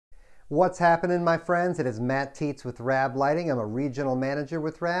What's happening, my friends? It is Matt Tietz with RAB Lighting. I'm a regional manager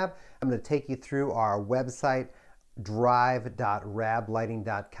with RAB. I'm going to take you through our website,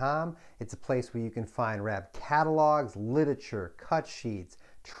 drive.rablighting.com. It's a place where you can find RAB catalogs, literature, cut sheets,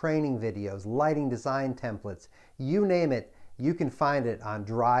 training videos, lighting design templates, you name it, you can find it on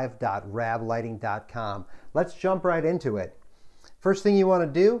drive.rablighting.com. Let's jump right into it. First thing you want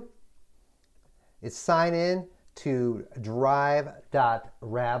to do is sign in to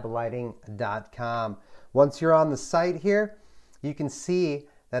drive.rablighting.com. Once you're on the site here, you can see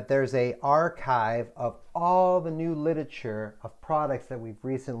that there's an archive of all the new literature of products that we've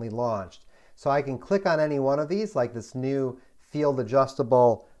recently launched. So I can click on any one of these, like this new field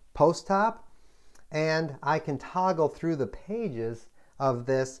adjustable post top, and I can toggle through the pages of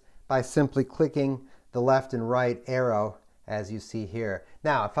this by simply clicking the left and right arrow as you see here.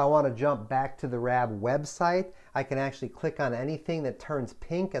 Now, if I want to jump back to the RAB website, I can actually click on anything that turns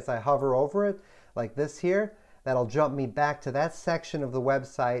pink as I hover over it, like this here. That'll jump me back to that section of the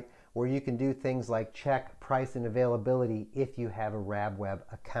website where you can do things like check price and availability if you have a RAB Web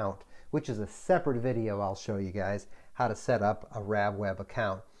account, which is a separate video I'll show you guys how to set up a RAB Web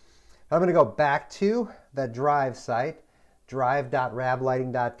account. I'm going to go back to that Drive site,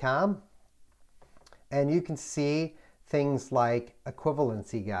 drive.rablighting.com, and you can see things like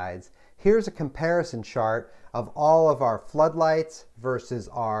equivalency guides. Here's a comparison chart of all of our floodlights versus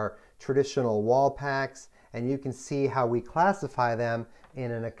our traditional wall packs, and you can see how we classify them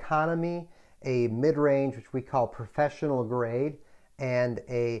in an economy, a mid-range, which we call professional grade, and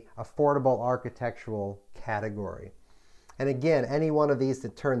a affordable architectural category. And again, any one of these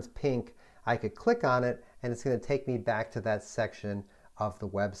that turns pink, I could click on it and it's going to take me back to that section of the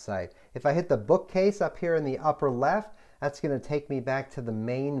website. If I hit the bookcase up here in the upper left, that's going to take me back to the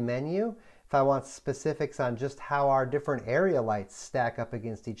main menu. If I want specifics on just how our different area lights stack up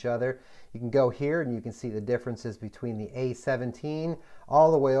against each other, you can go here and you can see the differences between the A17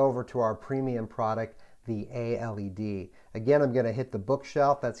 all the way over to our premium product, the ALED. Again, I'm going to hit the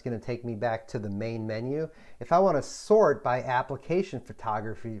bookshelf. That's going to take me back to the main menu. If I want to sort by application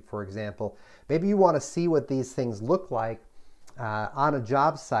photography, for example, maybe you want to see what these things look like on a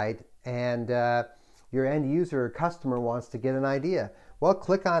job site, and your end user or customer wants to get an idea. Well,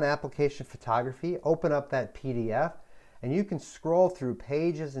 click on application photography, open up that PDF, and you can scroll through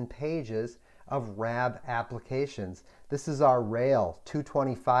pages and pages of RAB applications. This is our rail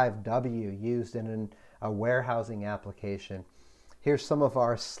 225W used in a warehousing application. Here's some of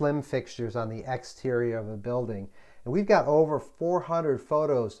our slim fixtures on the exterior of a building. And we've got over 400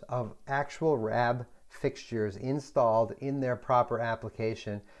 photos of actual RAB fixtures installed in their proper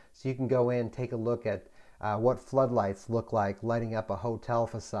application. So you can go in and take a look at what floodlights look like lighting up a hotel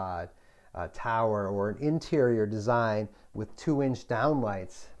facade, a tower, or an interior design with 2-inch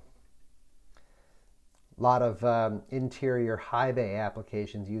downlights. A lot of interior high bay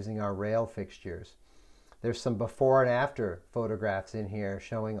applications using our rail fixtures. There's some before and after photographs in here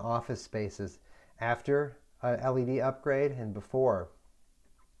showing office spaces after a LED upgrade and before.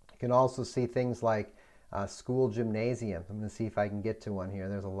 You can also see things like school gymnasium. I'm going to see if I can get to one here.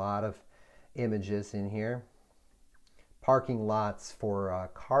 There's a lot of images in here. Parking lots for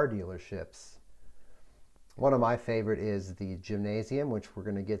car dealerships. One of my favorite is the gymnasium, which we're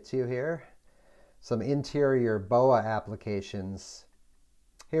going to get to here. Some interior BOA applications.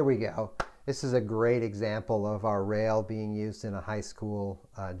 Here we go. This is a great example of our rail being used in a high school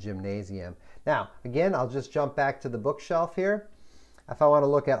gymnasium. Now, again, I'll just jump back to the bookshelf here. If I want to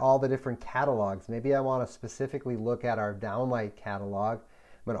look at all the different catalogs, maybe I want to specifically look at our downlight catalog.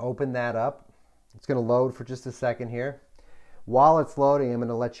 I'm going to open that up. It's going to load for just a second here. While it's loading, I'm going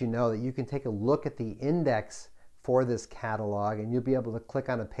to let you know that you can take a look at the index for this catalog, and you'll be able to click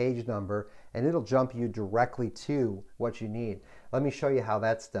on a page number and it'll jump you directly to what you need. Let me show you how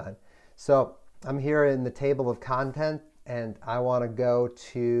that's done. So I'm here in the table of content and I want to go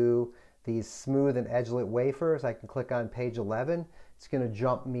to these smooth and edgelit wafers. I can click on page 11. It's going to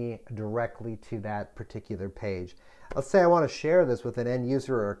jump me directly to that particular page. Let's say I want to share this with an end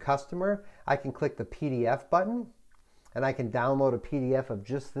user or a customer. I can click the PDF button and I can download a PDF of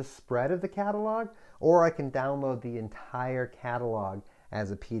just this spread of the catalog, or I can download the entire catalog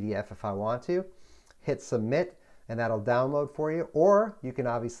as a PDF if I want to. Hit submit and that'll download for you, or you can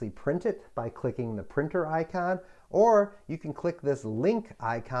obviously print it by clicking the printer icon, or you can click this link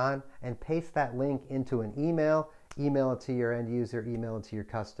icon and paste that link into an email it to your end user, email it to your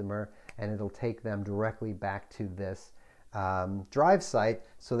customer, and it'll take them directly back to this Drive site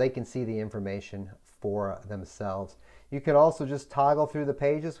so they can see the information for themselves. You can also just toggle through the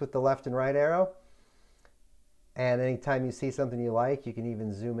pages with the left and right arrow. And anytime you see something you like, you can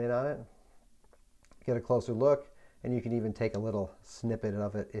even zoom in on it, get a closer look, and you can even take a little snippet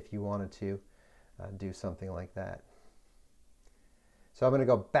of it if you wanted to do something like that. So I'm going to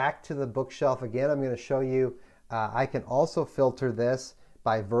go back to the bookshelf again. I'm going to show you, I can also filter this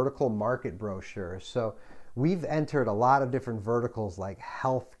by vertical market brochures. So we've entered a lot of different verticals like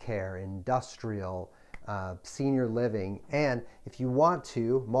healthcare, industrial, senior living, and if you want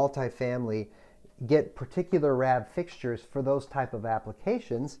to, multifamily, get particular RAB fixtures for those type of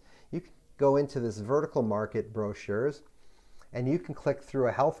applications, you can go into this vertical market brochures and you can click through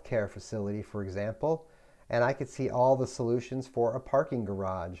a healthcare facility, for example, and I could see all the solutions for a parking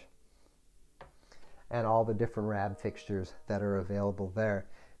garage and all the different RAB fixtures that are available there.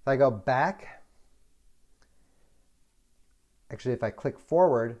 If I go back, actually if I click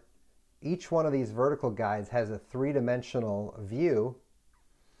forward, each one of these vertical guides has a three-dimensional view.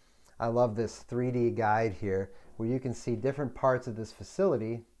 I love this 3D guide here where you can see different parts of this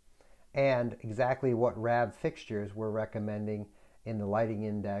facility and exactly what RAB fixtures we're recommending in the lighting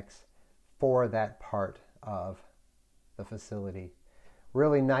index for that part of the facility.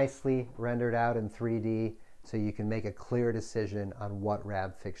 Really nicely rendered out in 3D so you can make a clear decision on what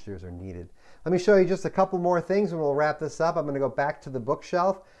RAB fixtures are needed. Let me show you just a couple more things and we'll wrap this up. I'm going to go back to the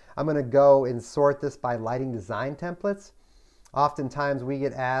bookshelf. I'm going to go and sort this by lighting design templates. Oftentimes we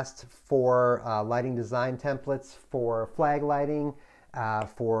get asked for lighting design templates for flag lighting,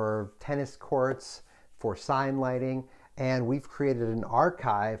 for tennis courts, for sign lighting, and we've created an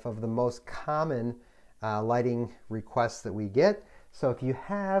archive of the most common lighting requests that we get. So if you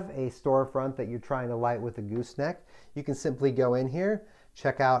have a storefront that you're trying to light with a gooseneck, you can simply go in here,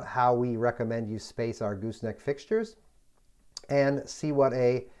 check out how we recommend you space our gooseneck fixtures, and see what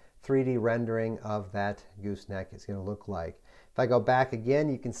a 3D rendering of that gooseneck is going to look like. If I go back again,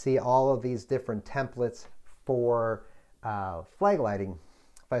 you can see all of these different templates for flag lighting.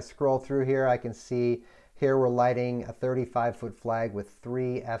 If I scroll through here, I can see here we're lighting a 35-foot flag with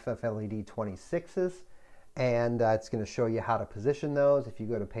 3 FFLED 26s, and it's going to show you how to position those. If you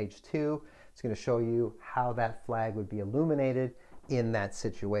go to page 2, it's going to show you how that flag would be illuminated in that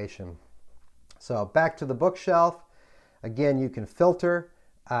situation. So back to the bookshelf. Again, you can filter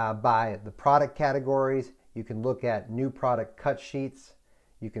by the product categories. You can look at new product cut sheets.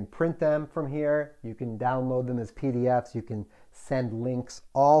 You can print them from here. You can download them as PDFs. You can send links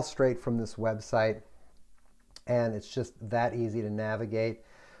all straight from this website. And it's just that easy to navigate.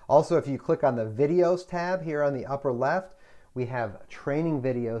 Also, if you click on the videos tab here on the upper left, we have training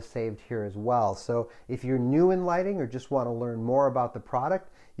videos saved here as well. So if you're new in lighting or just want to learn more about the product,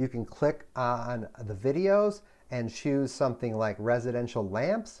 you can click on the videos and choose something like residential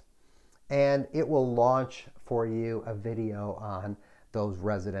lamps, and it will launch for you a video on those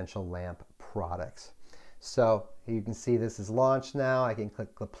residential lamp products. So you can see this is launched now. I can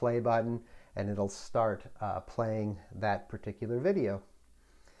click the play button and it'll start playing that particular video.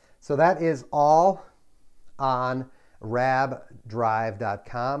 So that is all on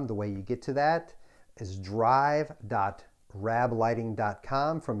rabdrive.com. The way you get to that is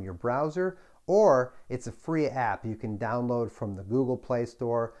drive.rablighting.com from your browser, or it's a free app you can download from the Google Play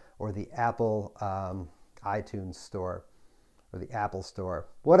Store or the Apple iTunes Store or the Apple Store,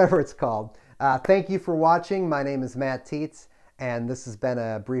 whatever it's called. Thank you for watching. My name is Matt Tietz, and this has been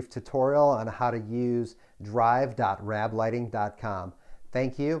a brief tutorial on how to use drive.rablighting.com.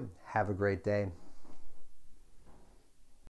 Thank you. Have a great day.